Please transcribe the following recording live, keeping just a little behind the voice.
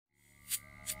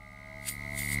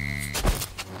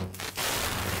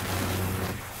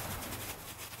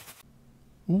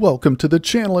Welcome to the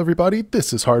channel, everybody.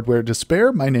 This is Hardware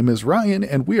Despair. My name is Ryan,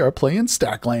 and we are playing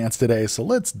Stacklands today. So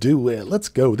let's do it. Let's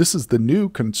go. This is the new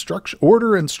construction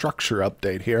order and structure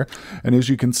update here. And as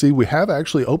you can see, we have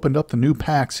actually opened up the new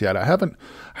packs yet. I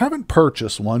haven't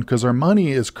purchased one because our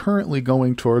money is currently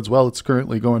going towards, well, it's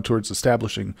currently going towards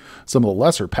establishing some of the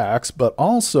lesser packs, but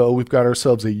also we've got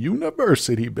ourselves a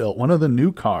university built, one of the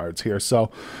new cards here. So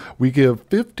we give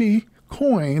 50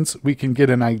 coins, we can get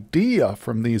an idea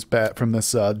from these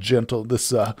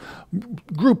this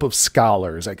group of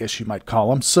scholars, I guess you might call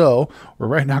them. So we're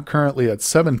right now currently at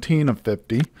 17 of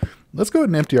 50. Let's go ahead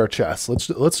and empty our chests.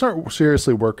 Let's start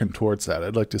seriously working towards that.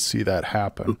 I'd like to see that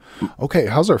happen. Okay,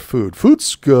 how's our food?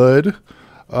 Food's good.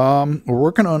 We're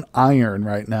working on iron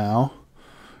right now.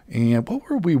 And what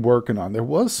were we working on? There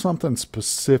was something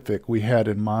specific we had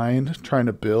in mind trying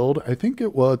to build. I think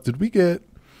it was,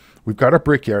 we've got our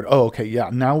brickyard. Oh, okay,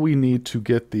 yeah. Now we need to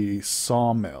get the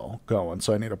sawmill going.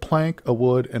 So I need a plank, a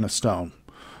wood, and a stone.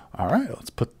 All right,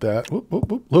 let's put that. Whoop, whoop,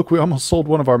 whoop. Look, we almost sold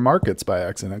one of our markets by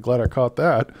accident. I'm glad I caught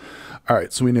that. All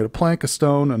right, so we need a plank, a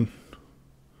stone, and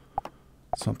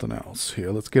something else here.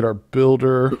 Let's get our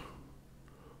builder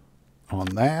on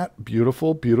that.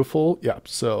 Beautiful, beautiful. Yep,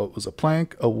 so it was a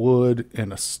plank, a wood,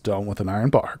 and a stone with an iron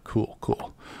bar. Cool,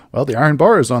 cool. Well, the iron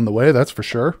bar is on the way, that's for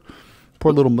sure.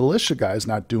 Poor little militia guy's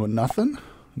not doing nothing.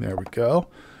 There we go.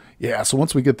 Yeah, so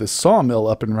once we get this sawmill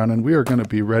up and running, we are going to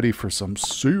be ready for some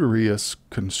serious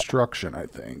construction, I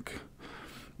think.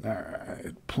 All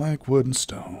right, plank, wood, and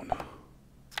stone.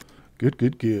 Good,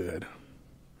 good, good.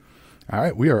 All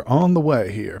right, we are on the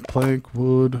way here. Plank,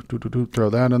 wood,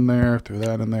 throw that in there, throw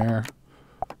that in there.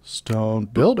 Stone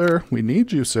builder, we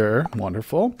need you, sir.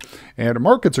 Wonderful. And our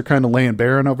markets are kind of laying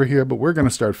barren over here, but we're going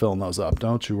to start filling those up.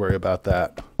 Don't you worry about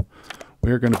that.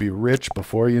 We're going to be rich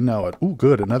before you know it. Ooh,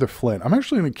 good, another flint. I'm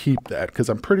actually going to keep that because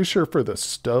I'm pretty sure for the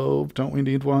stove, don't we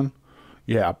need one?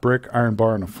 Yeah, brick, iron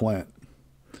bar, and a flint.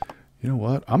 You know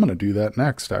what? I'm going to do that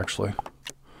next, actually.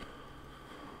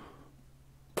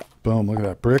 Boom, look at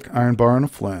that. Brick, iron bar, and a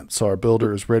flint. So our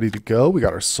builder is ready to go. We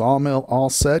got our sawmill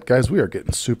all set. Guys, we are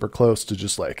getting super close to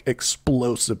just like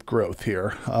explosive growth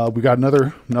here. We got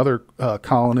another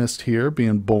colonist here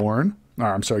being born.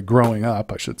 Or, I'm sorry, growing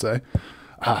up, I should say.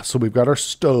 So we've got our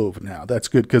stove now. That's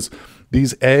good because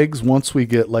these eggs, once we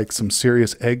get like some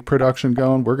serious egg production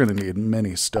going, we're going to need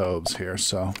many stoves here.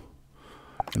 So,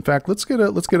 in fact, let's get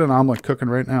an omelet cooking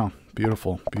right now.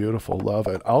 Beautiful, beautiful, love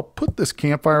it. I'll put this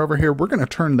campfire over here. We're going to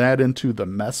turn that into the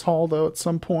mess hall though at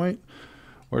some point.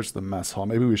 Where's the mess hall?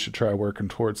 Maybe we should try working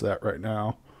towards that right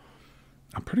now.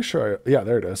 I'm pretty sure. Yeah,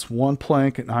 there it is. One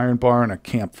plank, an iron bar, and a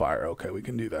campfire. Okay, we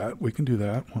can do that. We can do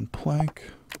that. One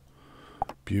plank.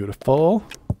 Beautiful.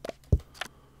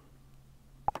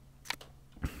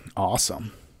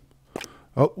 Awesome.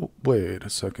 Oh, wait a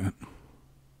second.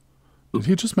 Did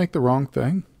he just make the wrong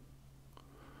thing?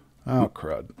 Oh,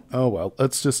 crud. Oh, well,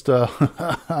 let's just,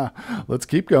 let's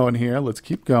keep going here. Let's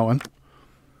keep going.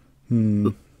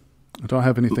 I don't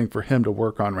have anything for him to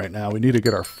work on right now. We need to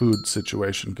get our food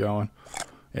situation going.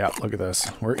 Yeah, look at this.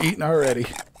 We're eating already.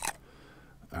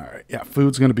 All right. Yeah,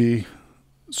 food's going to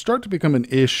start to become an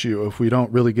issue if we don't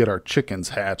really get our chickens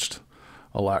hatched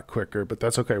a lot quicker, but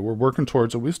that's okay. We're working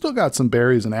towards it. We've still got some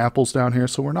berries and apples down here,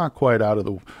 so we're not quite out of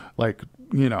the, like,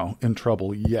 you know, in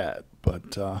trouble yet,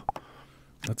 but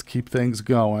let's keep things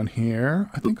going here.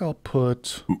 I think I'll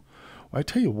put, well, I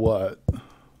tell you what,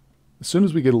 as soon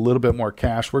as we get a little bit more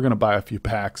cash, we're going to buy a few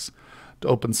packs to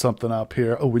open something up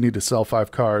here. Oh, we need to sell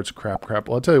 5 cards. Crap.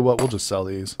 Well, I'll tell you what, we'll just sell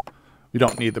these. We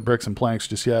don't need the bricks and planks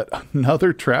just yet.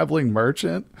 Another traveling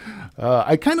merchant.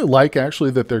 I kind of like,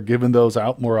 actually, that they're giving those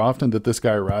out more often that this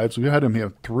guy arrives. We've had him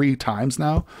here 3 times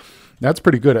now. That's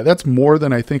pretty good. That's more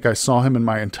than I think I saw him in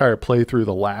my entire playthrough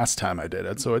the last time I did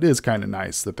it. So it is kind of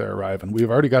nice that they're arriving. We've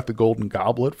already got the golden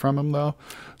goblet from him, though.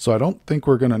 So I don't think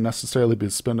we're going to necessarily be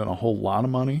spending a whole lot of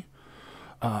money.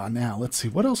 Now, let's see.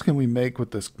 What else can we make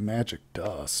with this magic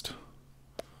dust?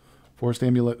 Forced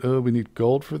amulet. Oh, we need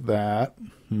gold for that.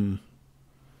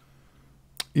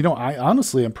 You know, I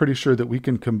honestly am pretty sure that we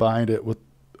can combine it with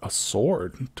a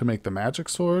sword to make the magic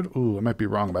sword. Ooh, I might be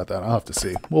wrong about that. I'll have to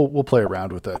see. We'll play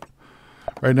around with it.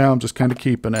 Right now, I'm just kind of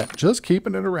keeping it. Just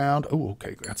keeping it around. Oh,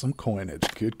 okay. Got some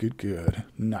coinage. Good, good, good.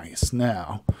 Nice.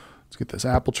 Now, let's get this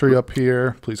apple tree up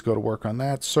here. Please go to work on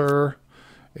that, sir.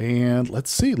 And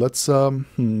let's see. Let's, actually,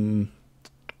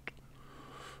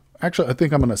 I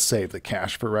think I'm going to save the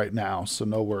cash for right now. So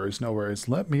no worries, no worries.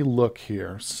 Let me look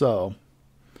here. So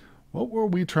what were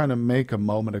we trying to make a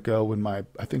moment ago when I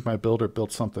think my builder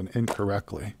built something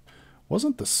incorrectly?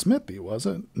 Wasn't the smithy, was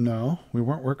it? No, we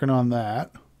weren't working on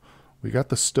that. We got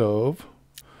the stove.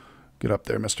 Get up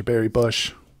there, Mr. Berry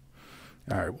Bush.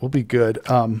 All right, we'll be good.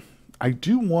 I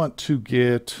do want to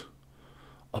get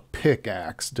a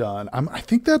pickaxe done. I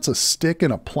think that's a stick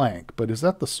and a plank, but is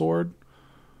that the sword?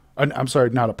 I'm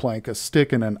sorry, not a plank, a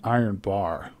stick and an iron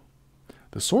bar.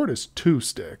 The sword is 2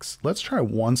 sticks. Let's try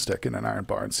 1 stick and an iron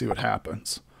bar and see what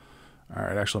happens. All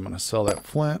right, actually, I'm going to sell that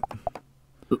flint.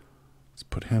 Let's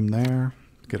put him there.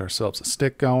 Get ourselves a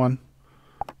stick going.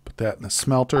 Put that in the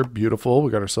smelter. Beautiful.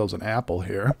 We got ourselves an apple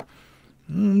here.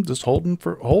 Just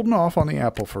holding off on the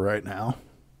apple for right now.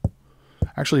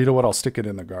 Actually, you know what? I'll stick it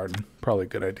in the garden. Probably a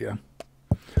good idea.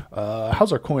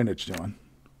 How's our coinage doing?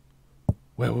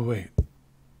 Wait.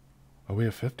 Are we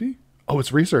at 50? Oh,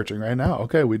 it's researching right now.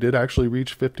 Okay, we did actually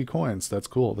reach 50 coins. That's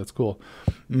cool. That's cool.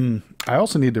 I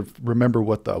also need to remember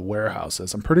what the warehouse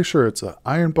is. I'm pretty sure it's an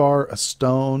iron bar, a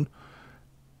stone,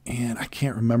 and I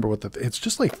can't remember what it's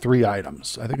just like 3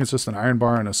 items. I think it's just an iron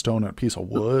bar and a stone and a piece of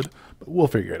wood, but we'll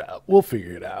figure it out. We'll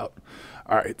figure it out.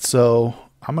 All right, so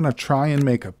I'm going to try and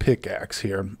make a pickaxe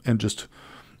here and just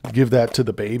give that to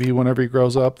the baby whenever he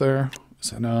grows up there.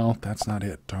 So no, that's not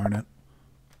it. Darn it.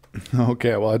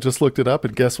 Okay, well, I just looked it up,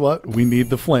 and guess what? We need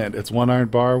the flint. It's 1 iron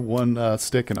bar, 1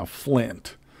 stick, and a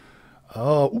flint.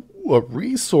 Oh, a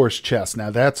resource chest.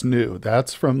 Now, that's new.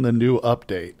 That's from the new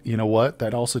update. You know what?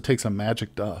 That also takes a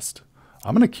magic dust.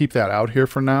 I'm going to keep that out here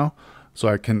for now so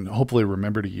I can hopefully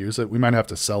remember to use it. We might have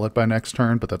to sell it by next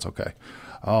turn, but that's okay.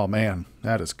 Oh, man,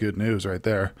 that is good news right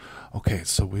there. Okay,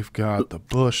 so we've got the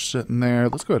bush sitting there.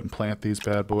 Let's go ahead and plant these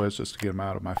bad boys just to get them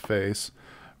out of my face.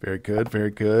 Very good,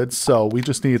 very good. So we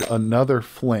just need another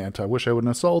flint. I wish I wouldn't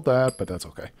have sold that, but that's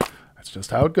okay. That's just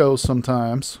how it goes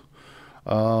sometimes.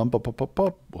 We'll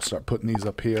start putting these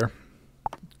up here.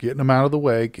 Getting them out of the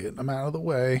way, getting them out of the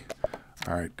way.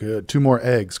 All right, good. 2 more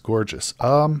eggs, gorgeous.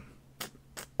 You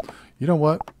know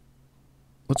what?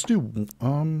 Let's do,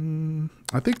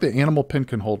 I think the animal pen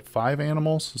can hold 5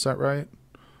 animals. Is that right?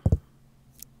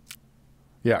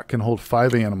 Yeah, it can hold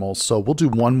 5 animals. So we'll do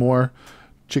 1 more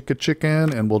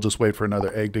chicken, and we'll just wait for another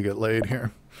egg to get laid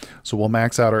here. So we'll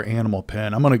max out our animal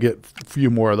pen. I'm going to get a few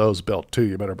more of those built too,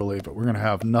 you better believe it. We're going to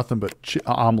have nothing but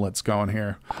omelets going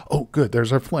here. Oh, good.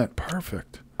 There's our flint.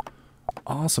 Perfect.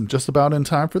 Awesome. Just about in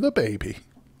time for the baby.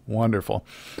 Wonderful.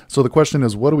 So the question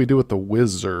is, what do we do with the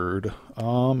wizard?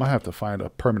 I have to find a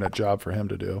permanent job for him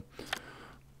to do.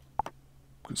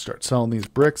 Start selling these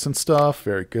bricks and stuff.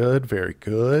 Very good, very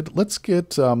good. Let's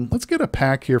get a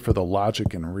pack here for the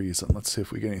logic and reason. Let's see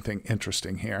if we get anything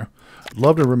interesting here. I'd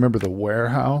love to remember the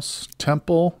warehouse,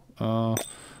 temple. Not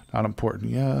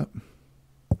important yet.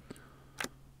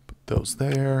 Put those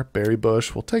there. Berry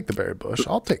bush. We'll take the berry bush.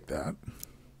 I'll take that.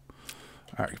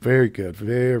 All right, very good,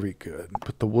 very good.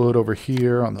 Put the wood over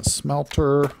here on the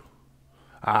smelter.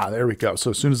 Ah, there we go.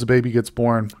 So as soon as the baby gets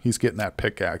born, he's getting that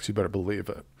pickaxe. You better believe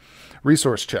it.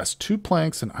 Resource chest, 2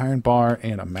 planks, an iron bar,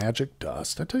 and a magic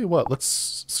dust. I tell you what,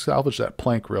 let's salvage that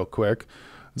plank real quick,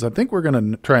 because I think we're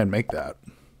going to try and make that.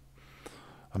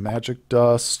 A magic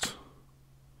dust.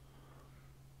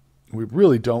 We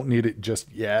really don't need it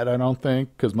just yet, I don't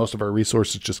think, because most of our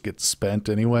resources just get spent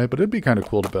anyway, but it'd be kind of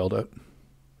cool to build it.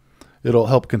 It'll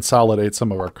help consolidate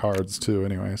some of our cards too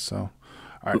anyway, so.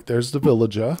 All right, there's the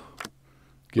villager.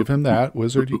 Give him that.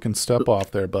 Wizard, you can step off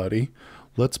there, buddy.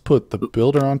 Let's put the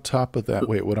builder on top of that.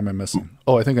 Wait, what am I missing?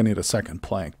 Oh, I think I need a second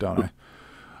plank, don't I?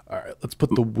 All right, let's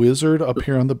put the wizard up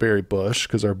here on the berry bush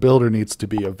because our builder needs to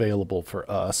be available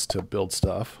for us to build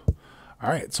stuff. All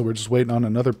right, so we're just waiting on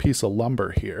another piece of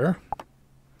lumber here.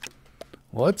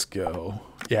 Let's go.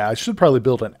 Yeah, I should probably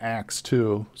build an axe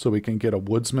too so we can get a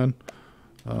woodsman.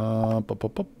 Have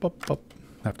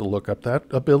to look up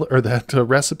that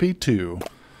recipe too.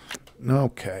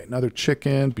 Okay, another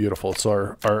chicken. Beautiful.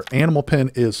 So our animal pen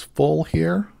is full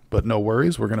here, but no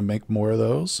worries. We're going to make more of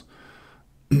those.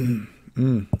 All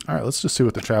right, let's just see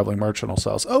what the traveling merchant will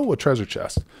sell us. Oh, a treasure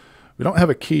chest. We don't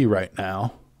have a key right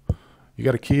now. You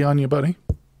got a key on you, buddy?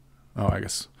 Oh, I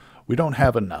guess we don't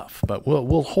have enough, but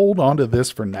we'll hold on to this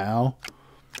for now.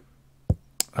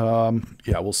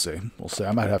 Yeah, we'll see. We'll see.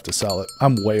 I might have to sell it.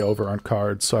 I'm way over on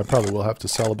cards, so I probably will have to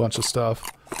sell a bunch of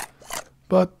stuff.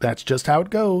 But that's just how it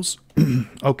goes.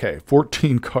 Okay,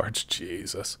 14 cards.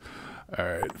 Jesus. All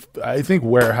right. I think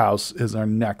warehouse is our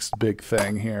next big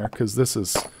thing here because this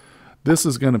is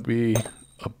going to be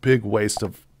a big waste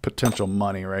of potential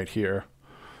money right here.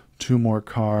 2 more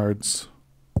cards.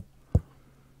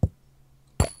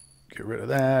 Get rid of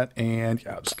that, and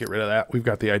yeah, I'll just get rid of that. We've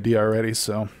got the idea already,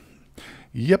 so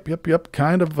yep.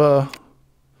 Kind of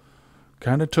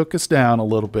took us down a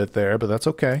little bit there, but that's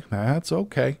okay. That's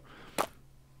okay.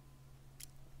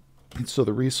 And so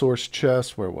the resource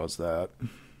chest, where was that?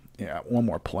 Yeah, one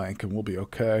more plank and we'll be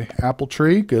okay. Apple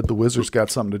tree, good. The wizard's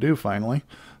got something to do finally,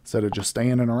 instead of just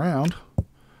standing around.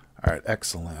 All right,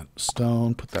 excellent.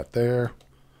 Stone, put that there.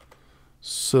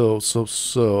 So,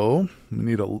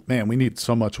 we need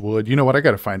so much wood. You know what? I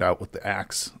got to find out with the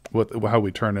axe, how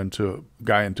we turn into a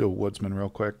guy into a woodsman real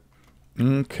quick.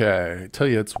 Okay, I tell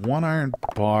you, it's 1 iron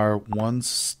bar, 1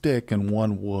 stick, and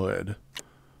 1 wood.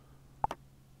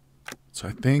 So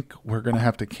I think we're going to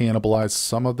have to cannibalize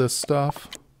some of this stuff.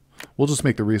 We'll just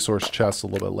make the resource chest a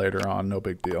little bit later on. No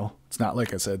big deal. It's not,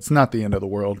 like I said, it's not the end of the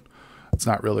world. It's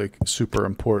not really a super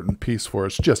important piece for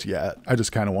us just yet. I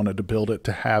just kind of wanted to build it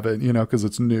to have it, you know, because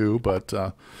it's new. But,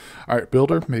 all right,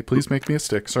 builder, please make me a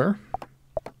stick, sir.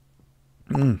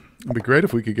 It'd be great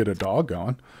if we could get a dog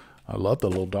going. I love the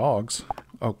little dogs.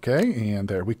 Okay, and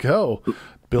there we go.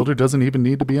 Builder doesn't even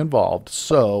need to be involved.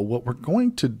 So what we're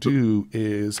going to do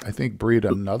is, I think, breed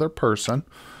another person.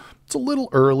 It's a little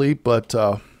early, but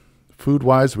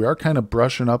food-wise, we are kind of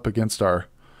brushing up against our,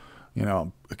 you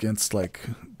know, against like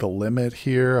the limit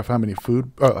here of how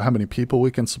many people we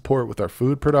can support with our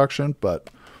food production, but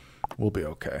we'll be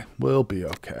okay. We'll be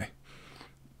okay.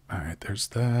 All right, there's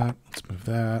that. Let's move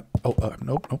that. Oh,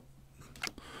 nope.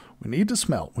 We need to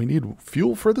smelt. We need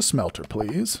fuel for the smelter,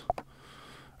 please.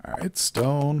 All right,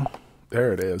 stone.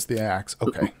 There it is, the axe.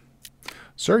 Okay.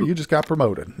 Sir, you just got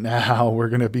promoted. Now we're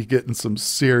going to be getting some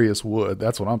serious wood.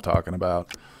 That's what I'm talking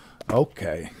about.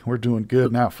 Okay, we're doing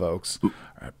good now, folks. All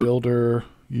right, builder,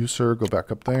 you, sir, go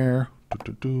back up there.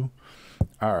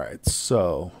 All right,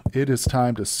 so it is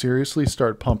time to seriously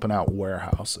start pumping out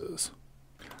warehouses.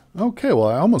 Okay, well,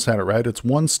 I almost had it right. It's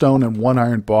 1 stone and 1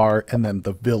 iron bar, and then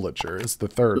the villager is the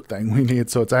third thing we need,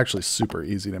 so it's actually super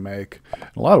easy to make. In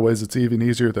a lot of ways, it's even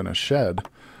easier than a shed,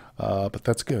 but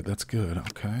that's good. That's good.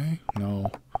 Okay,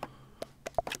 no.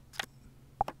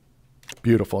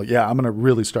 Beautiful. Yeah, I'm going to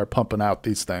really start pumping out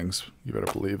these things. You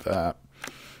better believe that.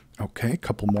 Okay, a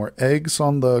couple more eggs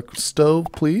on the stove,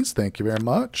 please. Thank you very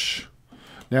much.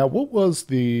 Now, what was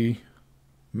the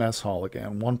mess hall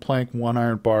again? 1 plank, 1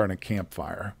 iron bar, and a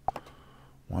campfire.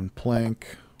 1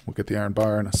 plank. We'll get the iron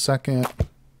bar in a second.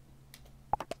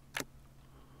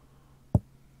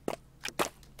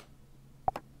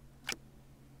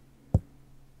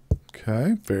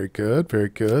 Okay, very good, very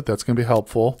good. That's going to be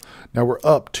helpful. Now we're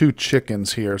up 2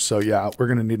 chickens here, so yeah, we're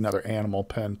going to need another animal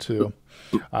pen too.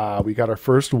 We got our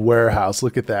first warehouse.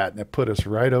 Look at that, and it put us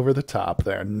right over the top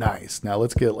there. Nice. Now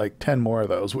let's get like 10 more of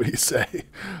those. What do you say?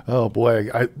 Oh boy,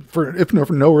 if for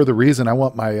no other reason, I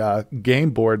want my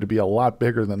game board to be a lot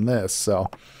bigger than this.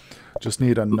 So just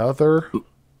need another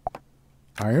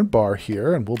iron bar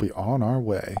here, and we'll be on our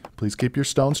way. Please keep your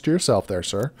stones to yourself there,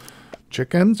 sir.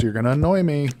 Chickens, you're going to annoy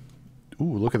me.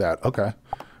 Ooh, look at that. Okay.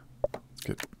 Let's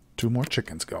get 2 more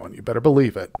chickens going. You better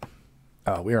believe it.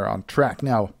 We are on track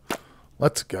now.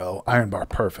 Let's go. Iron bar,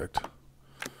 perfect.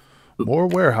 More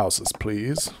warehouses,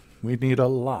 please. We need a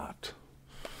lot.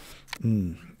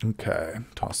 Okay.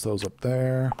 Toss those up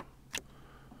there.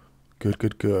 Good,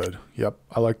 good, good. Yep,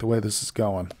 I like the way this is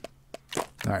going.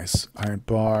 Nice. Iron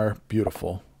bar,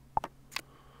 beautiful.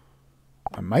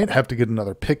 I might have to get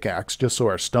another pickaxe just so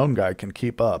our stone guy can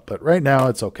keep up. But right now,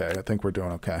 it's okay. I think we're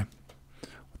doing okay.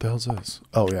 What the hell's this?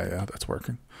 Oh, yeah, that's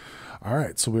working. All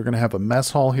right, so we're going to have a mess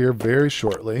hall here very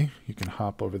shortly. You can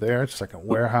hop over there. Second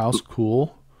warehouse.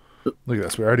 Cool. Look at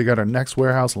this. We already got our next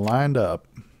warehouse lined up.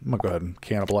 I'm going to go ahead and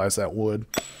cannibalize that wood.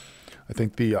 I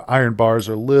think the iron bars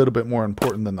are a little bit more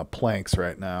important than the planks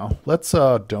right now. Let's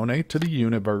donate to the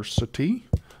university.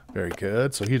 Very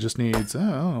good. So he just needs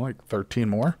like 13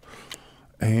 more.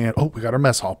 And, oh, we got our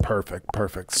mess hall. Perfect,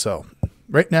 perfect. So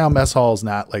right now, mess hall is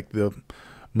not like the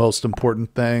most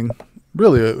important thing.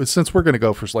 Really, since we're going to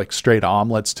go for like straight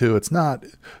omelets too, it's not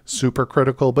super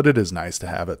critical, but it is nice to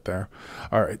have it there.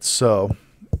 All right, so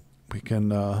we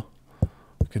can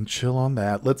chill on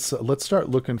that. Let's start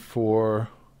looking for,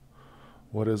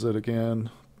 what is it again?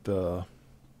 The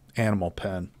animal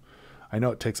pen. I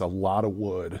know it takes a lot of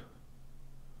wood.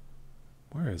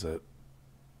 Where is it?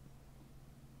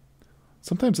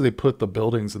 Sometimes they put the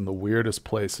buildings in the weirdest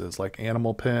places, like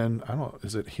animal pen. I don't know.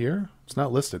 Is it here? It's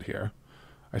not listed here.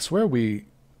 I swear we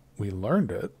learned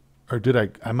it. Or did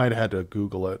I might have had to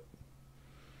Google it.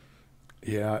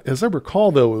 Yeah. As I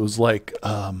recall, though, it was like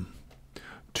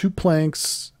 2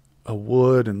 planks, a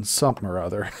wood, and something or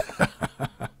other.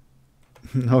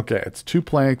 Okay. It's 2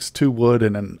 planks, 2 wood,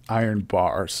 and an iron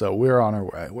bar. So we're on our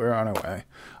way. We're on our way.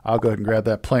 I'll go ahead and grab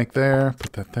that plank there.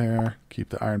 Put that there. Keep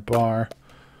the iron bar.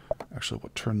 Actually,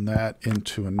 we'll turn that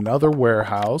into another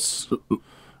warehouse.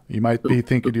 You might be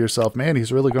thinking to yourself, man,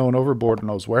 he's really going overboard in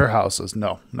those warehouses.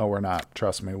 No, we're not.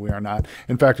 Trust me, we are not.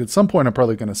 In fact, at some point, I'm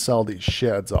probably going to sell these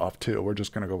sheds off too. We're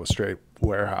just going to go with straight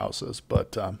warehouses.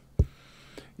 But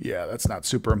yeah, that's not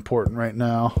super important right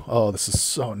now. Oh, this is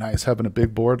so nice having a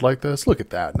big board like this. Look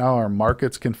at that. Now our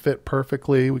markets can fit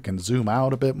perfectly. We can zoom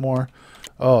out a bit more.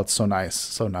 Oh, it's so nice.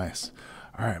 So nice.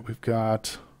 All right, we've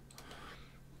got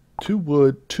 2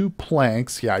 wood, 2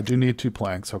 planks. Yeah, I do need 2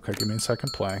 planks. Okay, give me a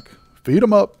second plank. Feed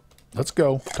them up. Let's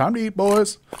go. Time to eat,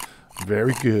 boys.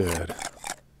 Very good.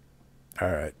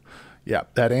 All right. Yeah,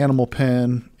 that animal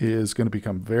pen is going to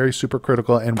become very super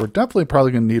critical, and we're definitely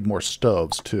probably going to need more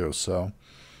stoves too, so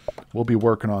we'll be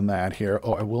working on that here.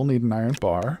 Oh, I will need an iron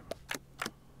bar.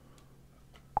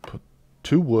 Put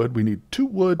 2 wood. We need 2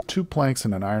 wood, 2 planks,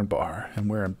 and an iron bar, and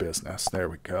we're in business. There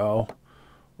we go.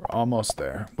 We're almost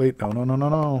there. Wait,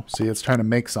 no. See, it's trying to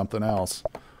make something else.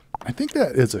 I think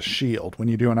that is a shield. When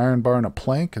you do an iron bar and a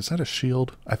plank, is that a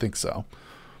shield? I think so.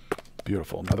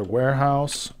 Beautiful. Another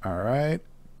warehouse. All right.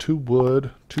 2 wood,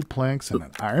 2 planks, and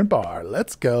an iron bar.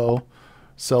 Let's go.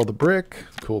 Sell the brick.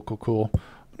 Cool.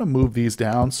 I'm going to move these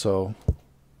down so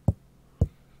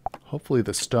hopefully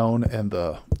the stone and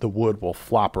the wood will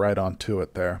flop right onto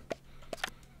it there.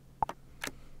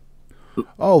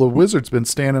 Oh, the wizard's been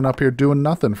standing up here doing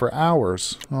nothing for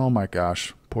hours. Oh my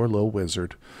gosh. Poor little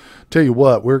wizard. Tell you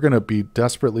what, we're going to be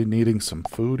desperately needing some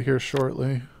food here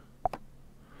shortly.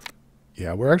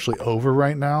 Yeah, we're actually over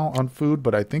right now on food,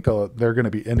 but I think they're going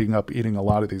to be ending up eating a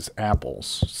lot of these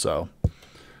apples. So,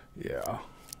 yeah,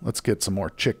 let's get some more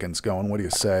chickens going. What do you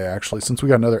say, actually? Since we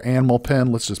got another animal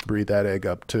pen, let's just breed that egg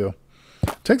up, too.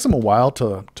 It takes them a while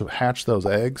to hatch those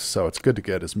eggs, so it's good to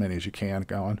get as many as you can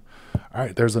going. All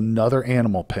right, there's another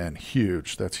animal pen.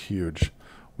 Huge. That's huge.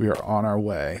 We are on our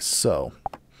way. So,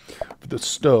 the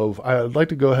stove, I'd like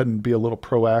to go ahead and be a little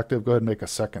proactive. Go ahead and make a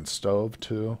second stove,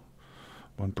 too.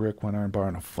 1 brick, 1 iron bar,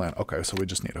 and a flint. Okay, so we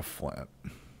just need a flint.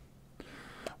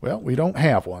 Well, we don't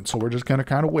have one, so we're just going to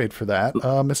kind of wait for that.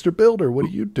 Mr. Builder, what are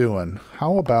you doing?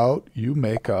 How about you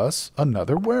make us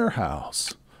another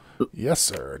warehouse? Yes,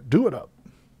 sir. Do it up.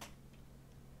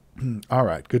 All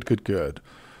right, good.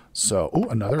 So, oh,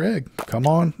 another egg. Come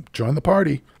on, join the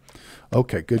party.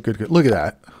 Okay, good. Look at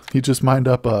that. He just mined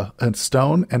up a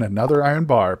stone and another iron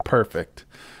bar. Perfect.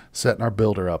 Setting our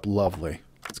builder up. Lovely.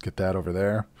 Let's get that over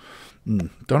there.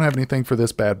 Don't have anything for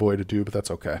this bad boy to do, but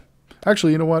that's okay.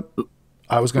 Actually, you know what?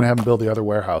 I was going to have him build the other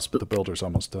warehouse, but the builder's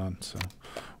almost done. So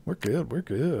we're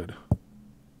good.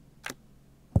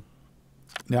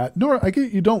 Now, Nora, I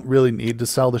get you don't really need to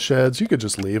sell the sheds. You could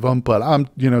just leave them, but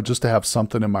just to have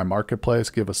something in my marketplace,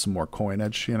 give us some more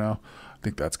coinage, I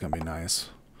think that's going to be nice.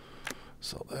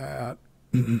 So that,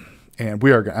 and I'm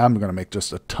going to make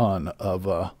just a ton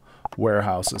of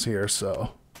warehouses here,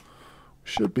 so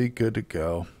should be good to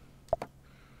go.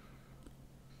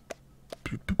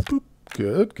 Boop.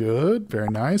 Good. Very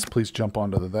nice. Please jump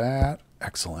onto that.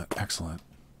 Excellent.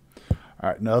 All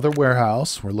right, another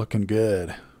warehouse. We're looking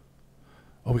good.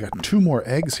 Oh, we got 2 more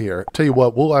eggs here. Tell you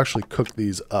what, we'll actually cook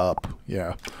these up.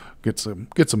 Yeah, get some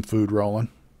food rolling.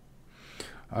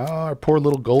 Our poor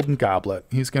little golden goblet.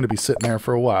 He's going to be sitting there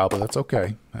for a while, but that's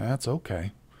okay. All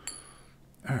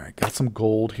right, got some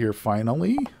gold here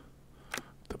finally.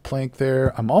 The plank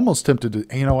there. I'm almost tempted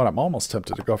to, you know what? I'm almost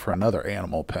tempted to go for another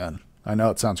animal pen. I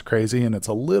know it sounds crazy, and it's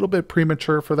a little bit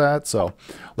premature for that, so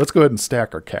let's go ahead and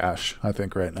stack our cash, I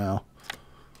think, right now.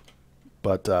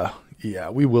 But,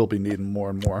 yeah, we will be needing more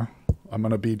and more. I'm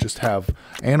going to have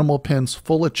animal pens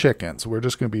full of chickens. We're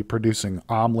just going to be producing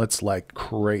omelets like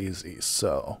crazy.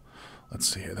 So, let's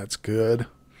see here. That's good.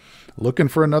 Looking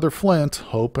for another flint.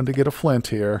 Hoping to get a flint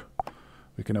here.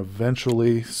 We can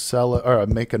eventually sell it, or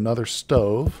make another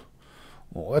stove.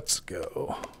 Let's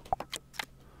go.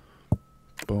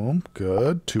 Boom.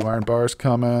 Good. 2 iron bars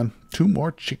coming. 2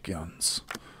 more chickens.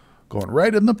 Going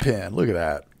right in the pen. Look at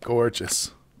that.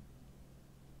 Gorgeous.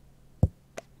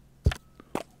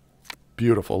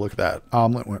 Beautiful. Look at that.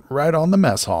 Omelet went right on the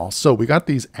mess hall. So we got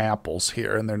these apples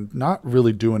here, and they're not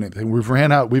really doing anything.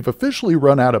 We've officially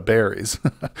run out of berries.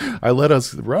 I let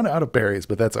us run out of berries,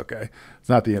 but that's okay. It's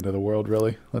not the end of the world,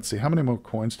 really. Let's see. How many more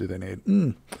coins do they need?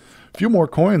 A few more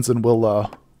coins, and we'll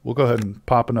go ahead and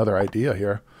pop another idea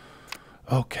here.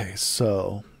 Okay,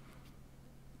 so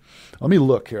let me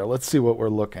look here. Let's see what we're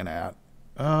looking at.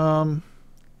 I've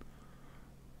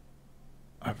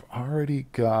already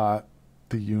got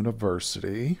the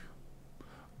university.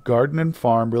 Garden and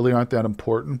farm really aren't that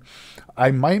important.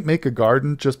 I might make a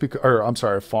garden just because, or I'm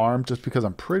sorry, a farm, just because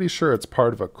I'm pretty sure it's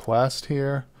part of a quest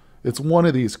here. It's one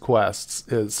of these quests.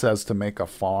 It says to make a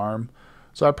farm.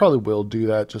 So I probably will do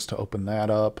that just to open that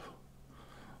up.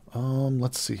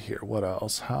 Let's see here. What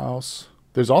else? House.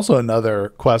 There's also another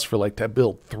quest for like to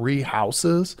build 3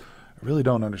 houses. I really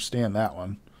don't understand that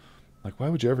one. Like, why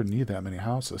would you ever need that many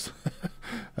houses?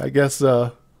 I guess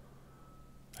have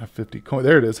 50 coin.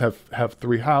 There it is. Have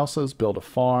 3 houses, build a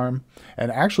farm,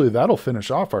 and actually that'll finish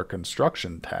off our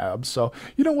construction tab. So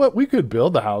you know what? We could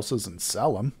build the houses and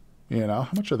sell them. You know,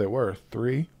 how much are they worth?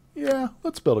 3. Yeah,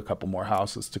 let's build a couple more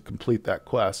houses to complete that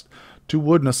quest. 2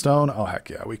 wood and a stone. Oh heck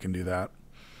yeah, we can do that.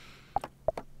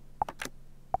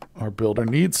 Our builder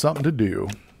needs something to do.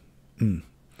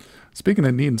 Speaking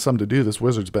of needing something to do, this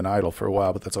wizard's been idle for a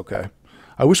while, but that's okay.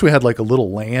 I wish we had like a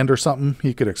little land or something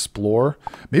he could explore.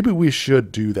 Maybe we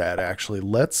should do that, actually.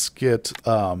 Let's get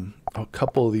a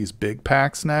couple of these big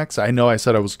packs next. I know I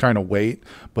said I was trying to wait,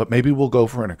 but maybe we'll go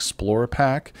for an explorer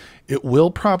pack. It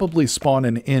will probably spawn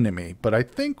an enemy, but I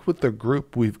think with the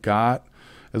group we've got,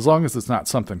 as long as it's not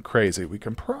something crazy, we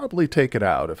can probably take it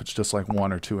out if it's just like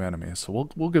 1 or 2 enemies. So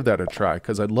we'll give that a try,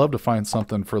 because I'd love to find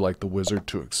something for like the wizard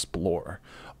to explore.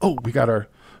 Oh, we got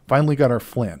finally got our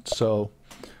flint. So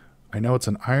I know it's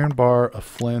an iron bar, a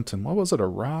flint, and what was it, a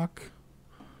rock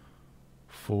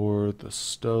for the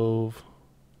stove?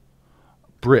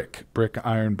 Brick,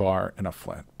 iron bar, and a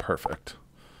flint. Perfect.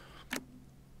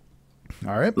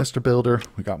 All right, Mr. Builder,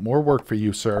 we got more work for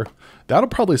you, sir. That'll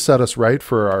probably set us right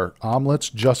for our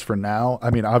omelets just for now. I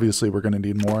mean, obviously, we're going to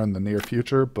need more in the near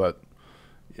future, but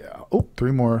yeah. Oh,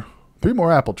 3 more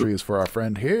apple trees for our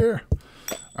friend here.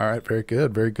 All right, very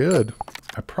good, very good.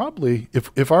 I probably,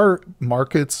 if our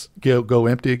markets go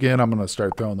empty again, I'm going to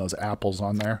start throwing those apples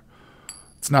on there.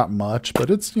 It's not much, but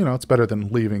it's, you know, it's better than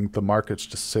leaving the markets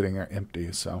just sitting there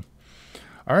empty, so.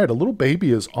 All right, a little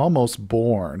baby is almost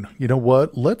born. You know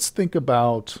what? Let's think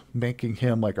about making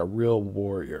him like a real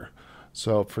warrior.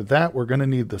 So for that, we're going to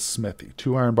need the smithy.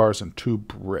 2 iron bars and 2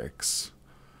 bricks.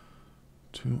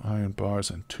 2 iron bars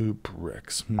and 2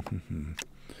 bricks.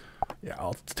 Yeah,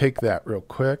 I'll take that real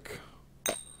quick.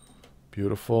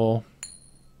 Beautiful.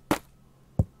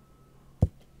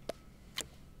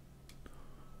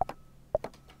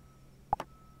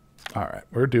 All right,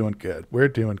 we're doing good. We're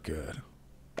doing good.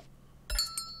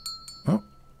 Oh.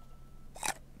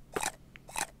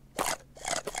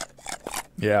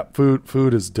 Yeah,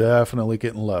 food is definitely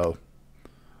getting low.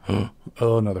 Oh,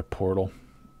 another portal.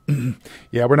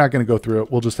 Yeah, we're not going to go through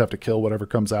it. We'll just have to kill whatever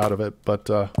comes out of it, but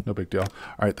no big deal. All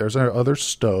right, there's our other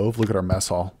stove. Look at our mess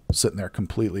hall sitting there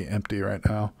completely empty right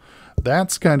now.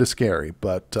 That's kind of scary,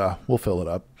 but we'll fill it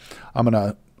up. I'm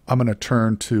gonna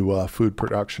turn to food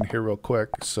production here real quick.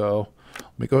 So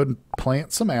let me go ahead and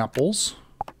plant some apples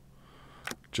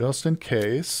just in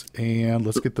case, and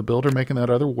let's get the builder making that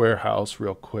other warehouse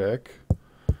real quick.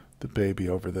 The baby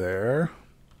over there.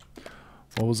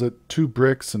 What was it? 2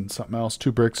 bricks and something else.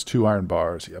 2 bricks, 2 iron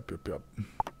bars. Yep.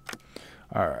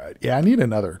 All right. Yeah, I need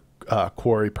another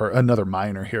another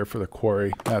miner here for the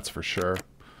quarry. That's for sure.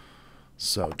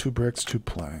 So 2 bricks, 2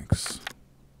 planks.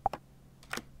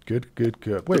 Good.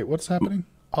 Wait, what's happening?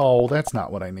 Oh, that's not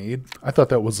what I need. I thought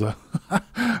that was a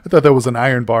I thought that was an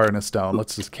iron bar and a stone.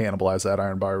 Let's just cannibalize that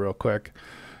iron bar real quick.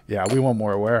 Yeah, we want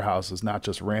more warehouses, not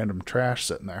just random trash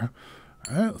sitting there.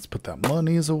 All right, let's put that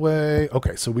monies away.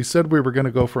 Okay, so we said we were going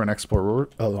to go for an explorer's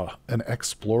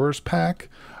pack.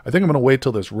 I think I'm going to wait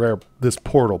till this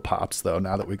portal pops though.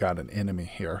 Now that we got an enemy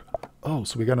here. Oh,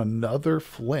 so we got another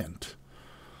flint.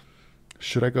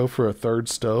 Should I go for a 3rd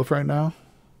stove right now?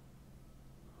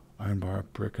 Iron bar,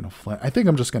 brick, and a flint. I think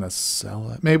I'm just going to sell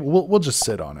it. Maybe we'll just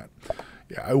sit on it.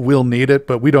 Yeah, I will need it,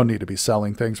 but we don't need to be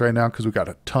selling things right now because we got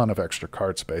a ton of extra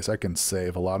card space. I can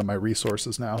save a lot of my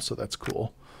resources now, so that's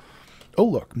cool. Oh,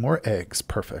 look, more eggs.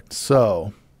 Perfect.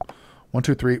 So, 1,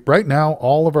 2, 3. Right now,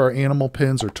 all of our animal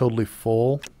pens are totally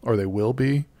full, or they will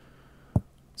be.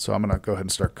 So I'm going to go ahead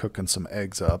and start cooking some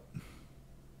eggs up.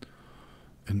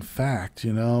 In fact,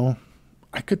 you know,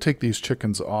 I could take these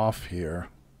chickens off here.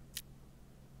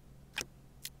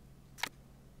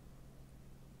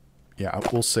 Yeah,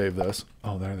 we'll save this.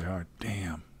 Oh, there they are.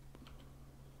 Damn.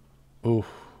 Oof.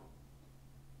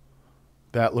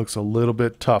 That looks a little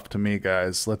bit tough to me,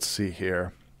 guys. Let's see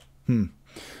here.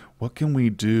 What can we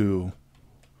do?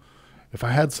 If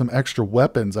I had some extra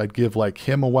weapons, I'd give like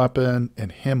him a weapon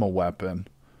and him a weapon.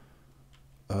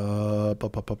 Let's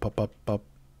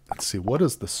see. What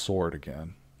is the sword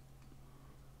again?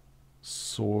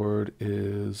 Sword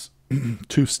is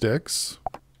 2 sticks.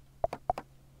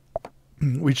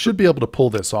 We should be able to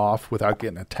pull this off without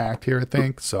getting attacked here, I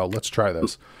think. So let's try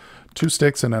this. 2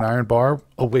 sticks and an iron bar.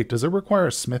 Oh, wait, does it require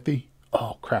a smithy?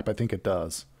 Oh, crap, I think it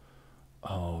does.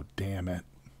 Oh, damn it.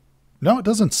 No, it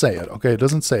doesn't say it. Okay, it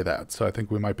doesn't say that, so I think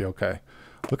we might be okay.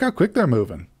 Look how quick they're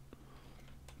moving.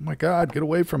 my God, get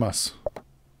away from us.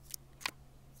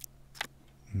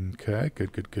 Okay,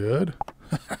 good, good, good.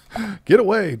 Get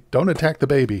away. Don't attack the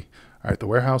baby. All right, the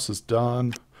warehouse is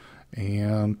done.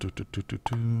 And...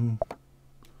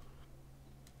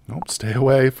 Nope, stay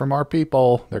away from our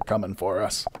people. They're coming for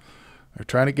us. They're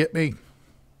trying to get me.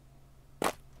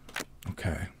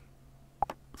 Okay.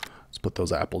 Let's put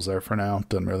those apples there for now.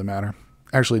 Doesn't really matter.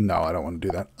 Actually, no, I don't want to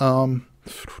do that. All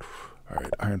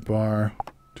right, iron bar,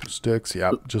 2 sticks.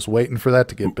 Yeah, just waiting for that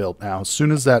to get built now. As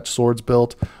soon as that sword's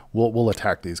built, we'll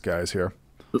attack these guys here.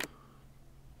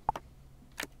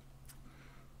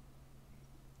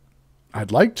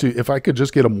 I'd like to, if I could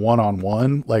just get them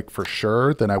one-on-one, like for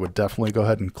sure, then I would definitely go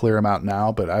ahead and clear them out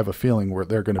now. But I have a feeling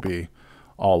they're going to be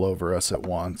all over us at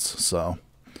once. So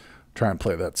try and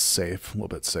play that safe, a little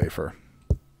bit safer.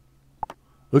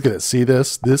 Look at it. See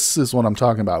this? This is what I'm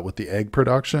talking about with the egg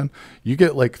production. You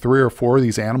get like 3 or 4 of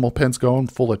these animal pens going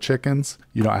full of chickens.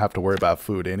 You don't have to worry about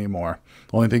food anymore.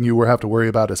 The only thing you have to worry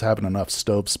about is having enough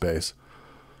stove space.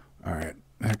 All right.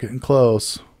 They're getting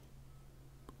close.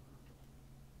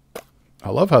 I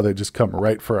love how they just come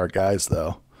right for our guys,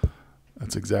 though.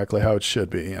 That's exactly how it should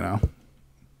be, you know.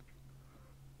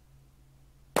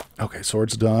 Okay,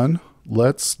 sword's done.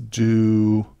 Let's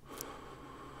do...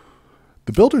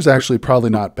 The builder's actually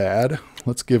probably not bad.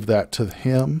 Let's give that to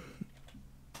him.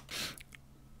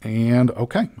 And,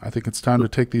 okay, I think it's time to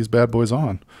take these bad boys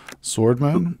on.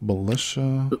 Swordman,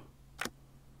 militia.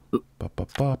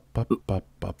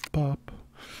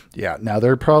 Yeah, now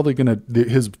they're probably going to,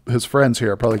 his friends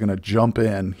here are probably going to jump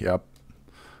in. Yep,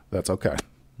 that's okay.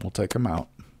 We'll take them out.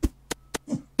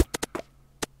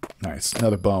 Nice,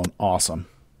 another bone. Awesome.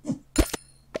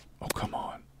 Oh, come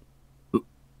on.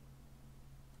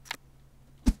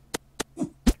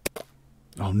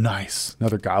 Oh, nice.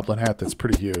 Another goblin hat. That's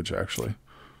pretty huge, actually.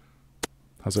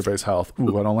 How's everybody's health?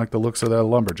 Ooh, I don't like the looks of that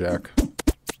lumberjack.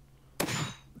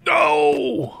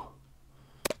 No!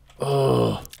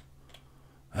 Ugh.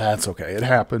 That's okay. It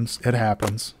happens. It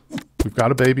happens. We've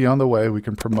got a baby on the way. We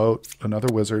can promote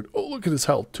another wizard. Oh, look at his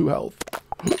health. 2 health.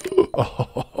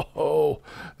 Oh,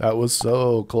 that was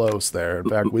so close there. In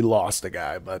fact, we lost a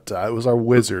guy, but it was our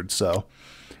wizard, so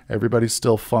everybody's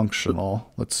still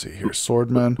functional. Let's see here.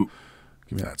 Swordman.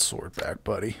 Give me that sword back,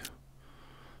 buddy.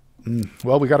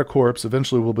 Well, we got a corpse.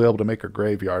 Eventually, we'll be able to make a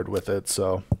graveyard with it,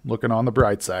 so looking on the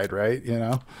bright side, right? You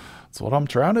know? That's what I'm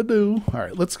trying to do. All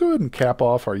right, let's go ahead and cap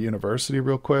off our university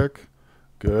real quick.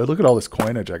 Good. Look at all this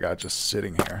coinage I got just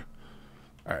sitting here.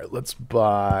 All right, let's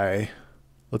buy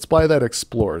that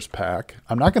Explorers pack.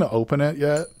 I'm not going to open it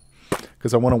yet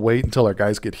because I want to wait until our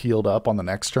guys get healed up on the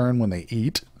next turn when they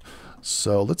eat.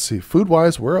 So let's see.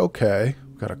 Food-wise, we're okay.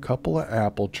 We've got a couple of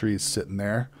apple trees sitting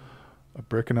there. A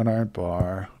brick and an iron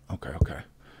bar. Okay, okay.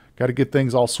 Got to get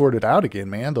things all sorted out again,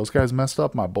 man. Those guys messed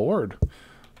up my board.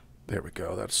 There we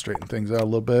go. That'll straighten things out a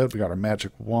little bit. We got our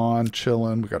magic wand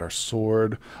chilling. We got our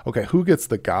sword. Okay, who gets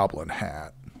the goblin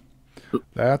hat?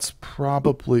 That's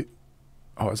probably...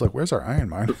 Oh, I was like, where's our iron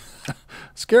mine?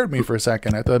 Scared me for a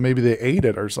second. I thought maybe they ate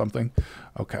it or something.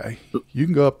 Okay, you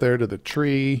can go up there to the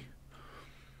tree.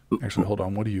 Actually, hold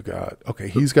on. What do you got? Okay,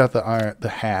 he's got the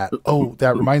hat. Oh,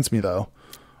 that reminds me, though.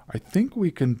 I think we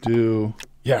can do...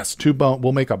 Yes, 2 bone.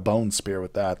 We'll make a bone spear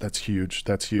with that. That's huge.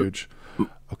 That's huge.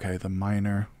 Okay, the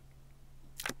miner...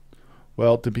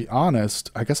 Well, to be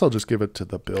honest, I guess I'll just give it to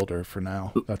the builder for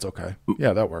now. That's okay.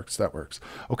 Yeah, that works. That works.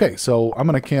 Okay, so I'm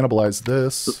going to cannibalize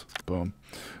this. Boom.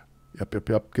 Yep, yep,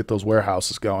 yep. Get those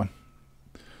warehouses going.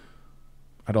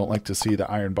 I don't like to see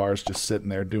the iron bars just sitting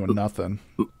there doing nothing.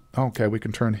 Okay, we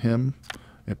can turn him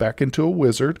back into a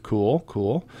wizard. Cool,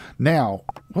 cool. Now,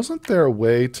 wasn't there a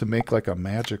way to make like a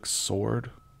magic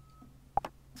sword?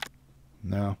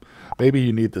 No. Maybe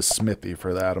you need the smithy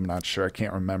for that. I'm not sure. I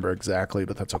can't remember exactly,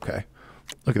 but that's okay.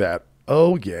 Look at that.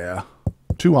 Oh, yeah.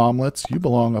 2 omelets. You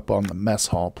belong up on the mess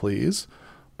hall, please.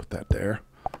 Put that there.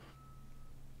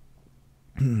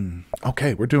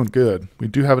 Okay, we're doing good. We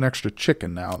do have an extra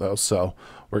chicken now, though, so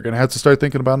we're going to have to start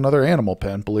thinking about another animal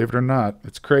pen, believe it or not.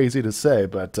 It's crazy to say,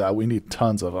 but we need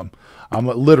tons of them. I'm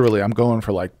going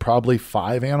for like probably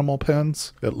 5 animal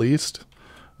pens, at least.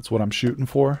 That's what I'm shooting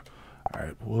for. All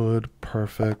right, wood,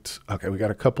 perfect. Okay, we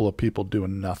got a couple of people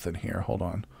doing nothing here. Hold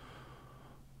on.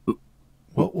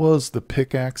 What was the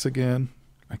pickaxe again?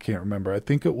 I can't remember. I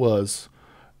think it was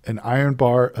an iron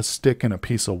bar, a stick, and a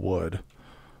piece of wood.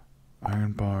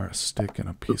 Iron bar, a stick, and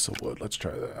a piece of wood. Let's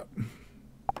try that.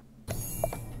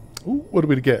 Ooh, what did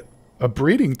we get? A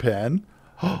breeding pen.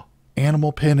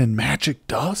 Animal pen and magic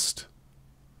dust.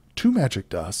 2 magic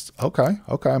dusts. Okay,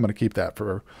 okay. I'm going to keep that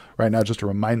for right now just to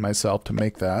remind myself to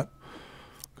make that.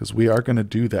 because we are going to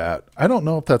do that. I don't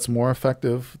know if that's more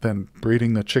effective than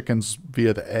breeding the chickens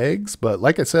via the eggs, but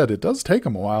like I said, it does take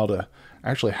them a while to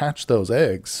actually hatch those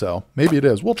eggs. So maybe it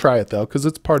is. We'll try it though, because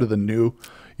it's part of the new,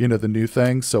 the new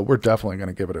thing. So we're definitely going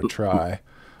to give it a try.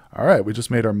 All right, we just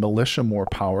made our militia more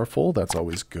powerful. That's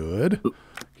always good.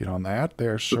 Get on that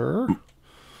there, sir.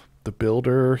 The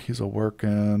builder, he's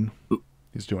working.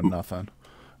 He's doing nothing.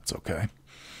 It's okay.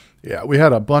 Yeah, we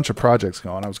had a bunch of projects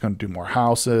going. I was going to do more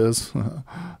houses.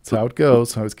 That's how it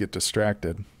goes. I always get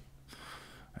distracted.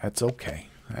 That's okay.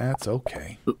 That's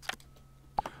okay.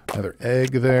 Another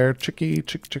egg there. Chickie,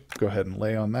 chick. Go ahead and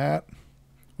lay on that.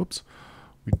 Whoops.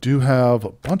 We do have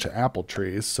a bunch of apple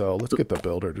trees, so let's get the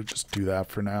builder to just do that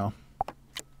for now.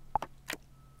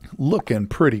 Looking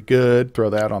pretty good. Throw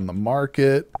that on the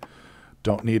market.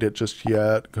 Don't need it just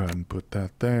yet. Go ahead and put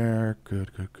that there.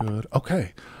 Good.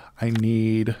 Okay. I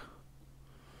need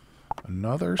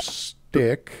another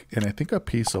stick and I think a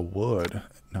piece of wood.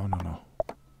 No.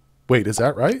 Wait, is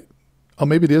that right? Oh,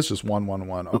 maybe it is just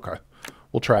 111. Okay.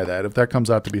 We'll try that. If that comes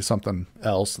out to be something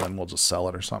else, then we'll just sell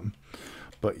it or something.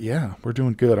 But yeah, we're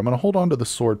doing good. I'm going to hold on to the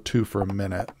sword too for a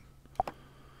minute.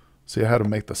 See, I had to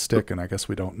make the stick, and I guess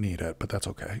we don't need it, but that's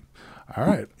okay. All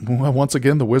right. Well, once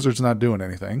again, the wizard's not doing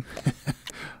anything.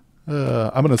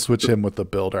 I'm going to switch him with the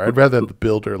builder. I'd rather have the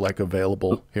builder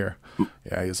available here.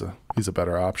 Yeah, he's a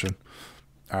better option.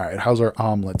 All right. How's our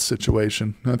omelet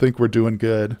situation? I think we're doing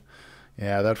good.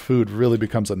 Yeah, that food really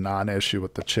becomes a non-issue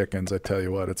with the chickens. I tell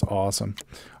you what, it's awesome.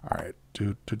 All right.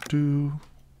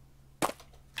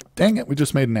 Dang it, we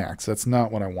just made an axe. That's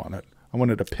not what I wanted. I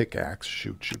wanted a pickaxe.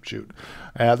 Shoot.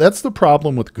 That's the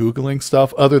problem with Googling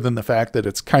stuff, other than the fact that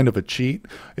it's kind of a cheat,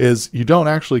 is you don't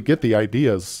actually get the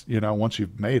ideas, once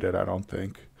you've made it, I don't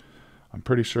think. I'm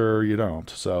pretty sure you don't.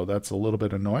 So that's a little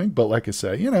bit annoying. But like I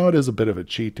say, it is a bit of a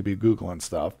cheat to be Googling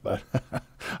stuff. But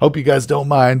hope you guys don't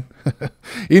mind.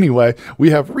 Anyway, we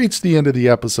have reached the end of the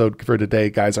episode for today,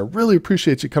 guys. I really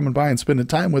appreciate you coming by and spending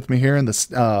time with me here in the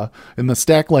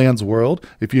Stacklands world.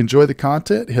 If you enjoy the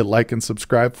content, hit like and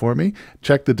subscribe for me.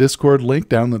 Check the Discord link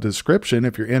down in the description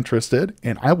if you're interested.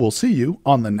 And I will see you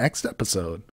on the next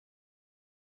episode.